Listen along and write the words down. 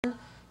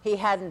he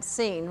hadn't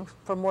seen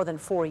for more than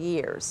 4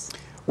 years.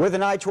 With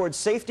an eye towards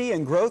safety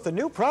and growth, a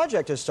new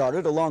project has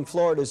started along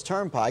Florida's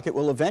Turnpike. It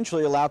will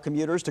eventually allow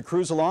commuters to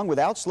cruise along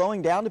without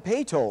slowing down to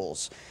pay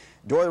tolls.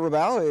 Dory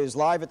Rabau is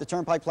live at the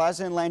Turnpike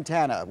Plaza in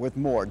Lantana with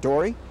more.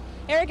 Dory?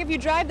 Eric, if you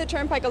drive the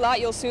Turnpike a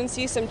lot, you'll soon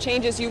see some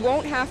changes. You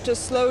won't have to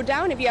slow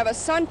down if you have a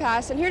sun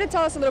pass. And here to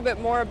tell us a little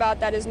bit more about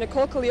that is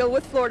Nicole Khalil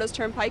with Florida's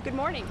Turnpike. Good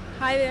morning.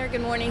 Hi there,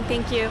 good morning,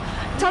 thank you.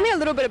 Tell me a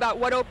little bit about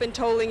what open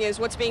tolling is,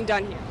 what's being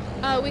done here.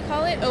 We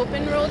call it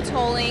open road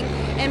tolling,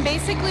 and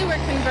basically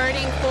we're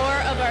converting 4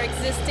 of our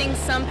existing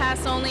sun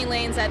pass only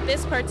lanes at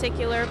this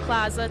particular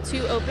plaza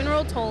to open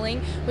road tolling,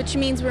 which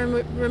means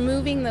we're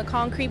removing the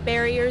concrete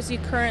barriers you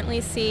currently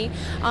see.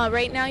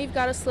 Right now you've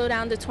got to slow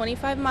down to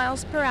 25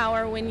 miles per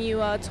hour when you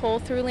toll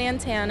through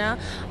Lantana,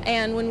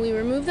 and when we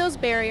remove those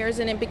barriers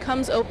and it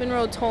becomes open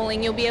road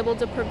tolling, you'll be able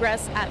to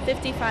progress at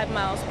 55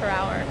 miles per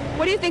hour.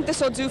 What do you think this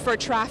will do for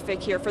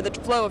traffic here, for the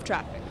flow of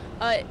traffic?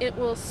 It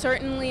will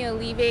certainly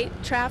alleviate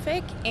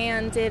traffic,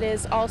 and it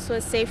is also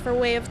a safer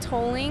way of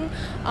tolling,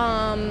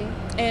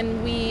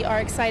 and we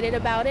are excited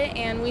about it,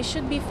 and we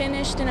should be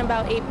finished in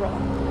about April.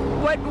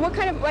 What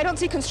kind of, I don't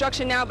see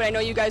construction now, but I know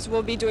you guys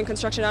will be doing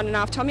construction on and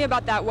off. Tell me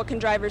about that. What can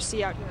drivers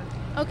see out here?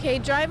 Okay,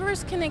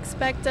 drivers can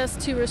expect us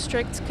to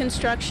restrict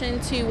construction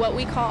to what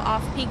we call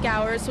off-peak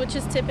hours, which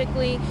is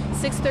typically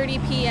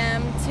 6:30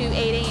 p.m. to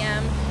 8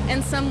 a.m.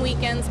 and some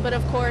weekends, but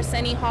of course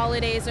any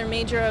holidays or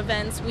major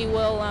events we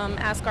will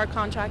ask our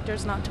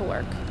contractors not to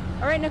work.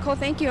 All right, Nicole,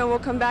 thank you, and we'll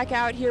come back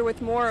out here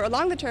with more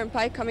along the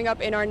Turnpike coming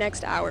up in our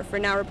next hour. For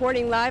now,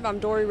 reporting live, I'm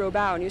Dory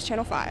Rabau, News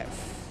Channel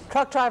 5.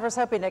 Truck drivers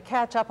hoping to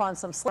catch up on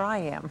some sleep. I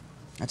am.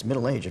 That's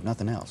middle age, if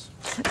nothing else.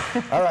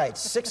 All right,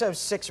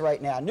 6:06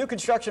 right now. New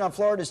construction on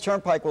Florida's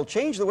Turnpike will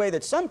change the way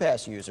that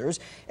SunPass users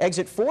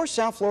exit 4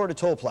 South Florida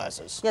toll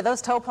plazas. Yeah,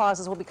 those toll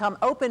plazas will become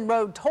open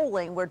road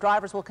tolling, where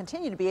drivers will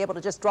continue to be able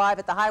to just drive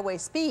at the highway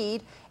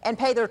speed and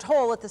pay their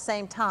toll at the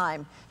same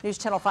time. News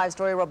Channel 5's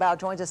Dory Rabau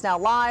joins us now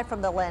live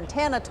from the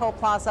Lantana Toll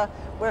Plaza,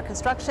 where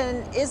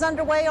construction is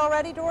underway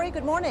already. Dory,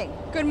 good morning.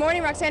 Good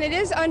morning, Roxanne. It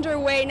is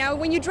underway. Now,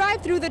 when you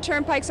drive through the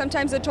Turnpike,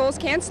 sometimes the tolls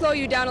can slow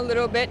you down a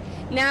little bit.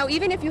 Now,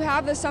 even if you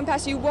have the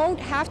SunPass, you won't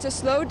have to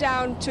slow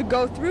down to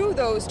go through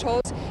those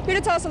tolls. Here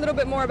to tell us a little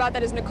bit more about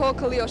that is Nicole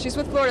Khalil. She's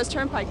with Florida's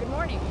Turnpike. Good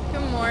morning.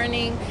 Good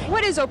morning.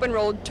 What is open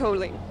road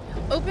tolling?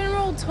 Open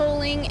road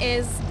tolling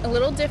is a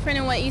little different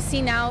in what you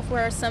see now for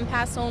our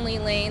SunPass only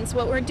lanes.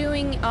 What we're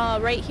doing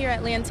right here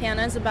at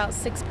Lantana is about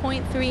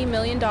 $6.3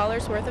 million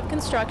worth of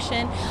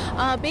construction.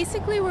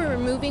 Basically, we're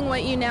removing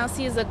what you now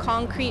see as the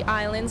concrete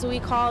islands,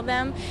 we call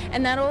them,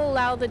 and that'll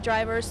allow the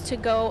drivers to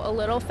go a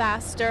little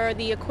faster.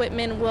 The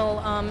equipment will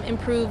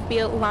improve, be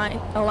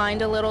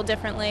aligned a little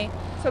differently.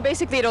 So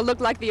basically it'll look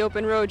like the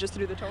open road just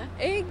through the toll?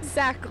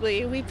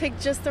 Exactly. We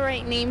picked just the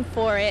right name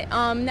for it.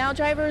 Now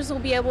drivers will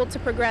be able to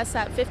progress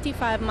at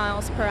 55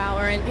 miles per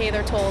hour and pay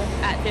their toll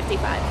at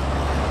 55.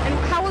 And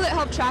how will it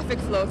help traffic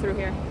flow through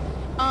here?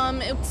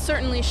 It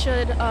certainly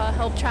should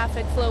help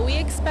traffic flow. We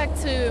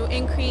expect to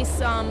increase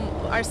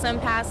our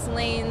SunPass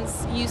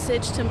lanes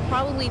usage to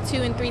probably 2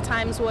 and 3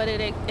 times what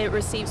it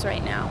receives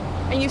right now.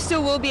 And you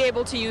still will be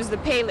able to use the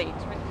pay lanes,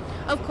 right?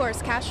 Of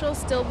course, cash will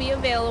still be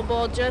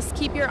available. Just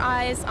keep your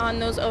eyes on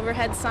those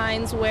overhead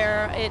signs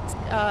where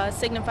it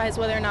signifies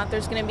whether or not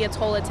there's going to be a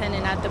toll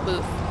attendant at the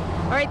booth.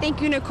 All right,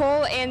 thank you,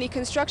 Nicole. And the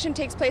construction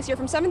takes place here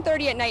from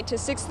 7:30 at night to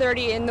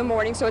 6:30 in the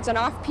morning, so it's an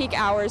off-peak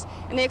hours,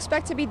 and they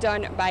expect to be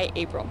done by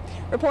April.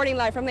 Reporting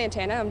live from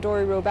Lantana, I'm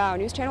Dory Rabau,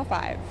 News Channel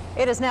 5.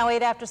 It is now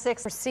 8 after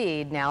 6.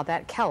 Proceed now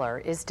that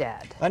Keller is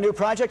dead. A new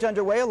project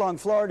underway along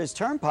Florida's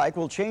Turnpike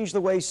will change the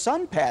way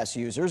SunPass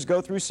users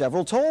go through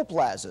several toll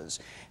plazas.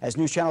 As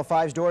News Channel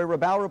 5's Dory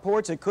Rabau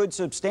reports, it could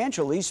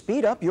substantially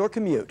speed up your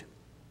commute.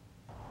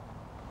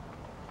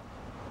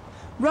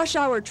 Rush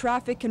hour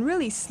traffic can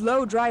really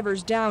slow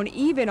drivers down,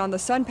 even on the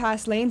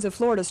SunPass lanes of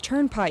Florida's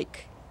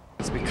Turnpike.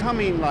 It's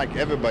becoming like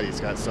everybody's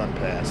got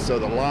SunPass, so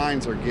the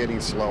lines are getting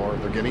slower,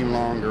 they're getting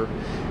longer,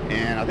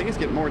 and I think it's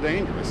getting more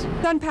dangerous.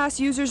 SunPass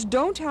users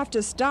don't have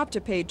to stop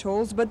to pay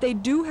tolls, but they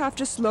do have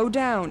to slow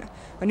down.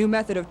 A new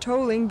method of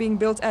tolling being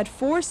built at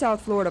 4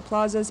 South Florida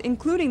plazas,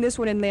 including this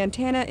one in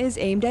Lantana, is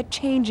aimed at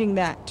changing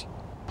that.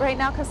 Right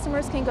now,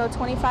 customers can go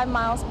 25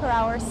 miles per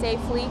hour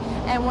safely,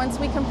 and once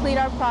we complete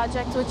our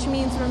project, which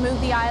means remove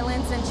the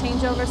islands and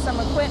change over some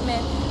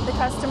equipment, the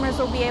customers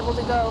will be able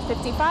to go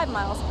 55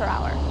 miles per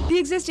hour. The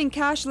existing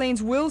cash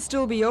lanes will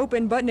still be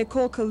open, but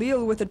Nicole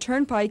Khalil with the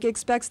Turnpike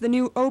expects the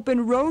new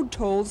open road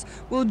tolls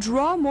will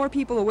draw more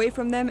people away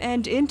from them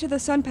and into the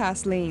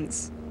SunPass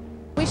lanes.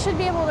 We should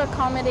be able to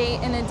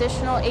accommodate an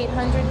additional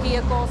 800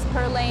 vehicles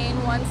per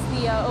lane once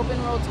the open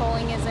road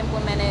tolling is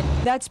implemented.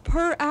 That's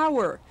per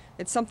hour.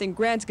 It's something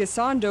Grant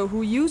Gisando,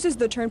 who uses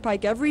the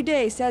Turnpike every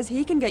day, says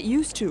he can get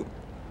used to.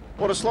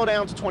 Well, to slow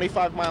down to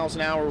 25 miles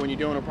an hour when you're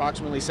doing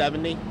approximately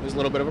 70 is a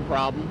little bit of a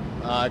problem.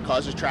 It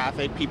causes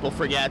traffic. People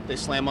forget. They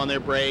slam on their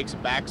brakes,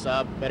 backs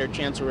up, better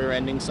chance of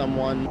rear-ending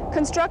someone.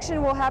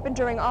 Construction will happen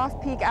during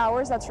off-peak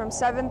hours. That's from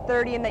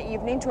 7:30 in the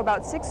evening to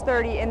about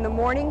 6:30 in the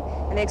morning,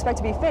 and they expect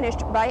to be finished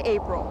by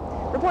April.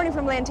 Reporting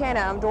from Lantana,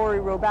 I'm Dory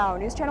Robau,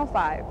 News Channel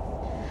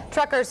 5.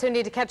 Truckers who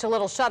need to catch a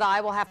little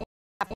shut-eye will have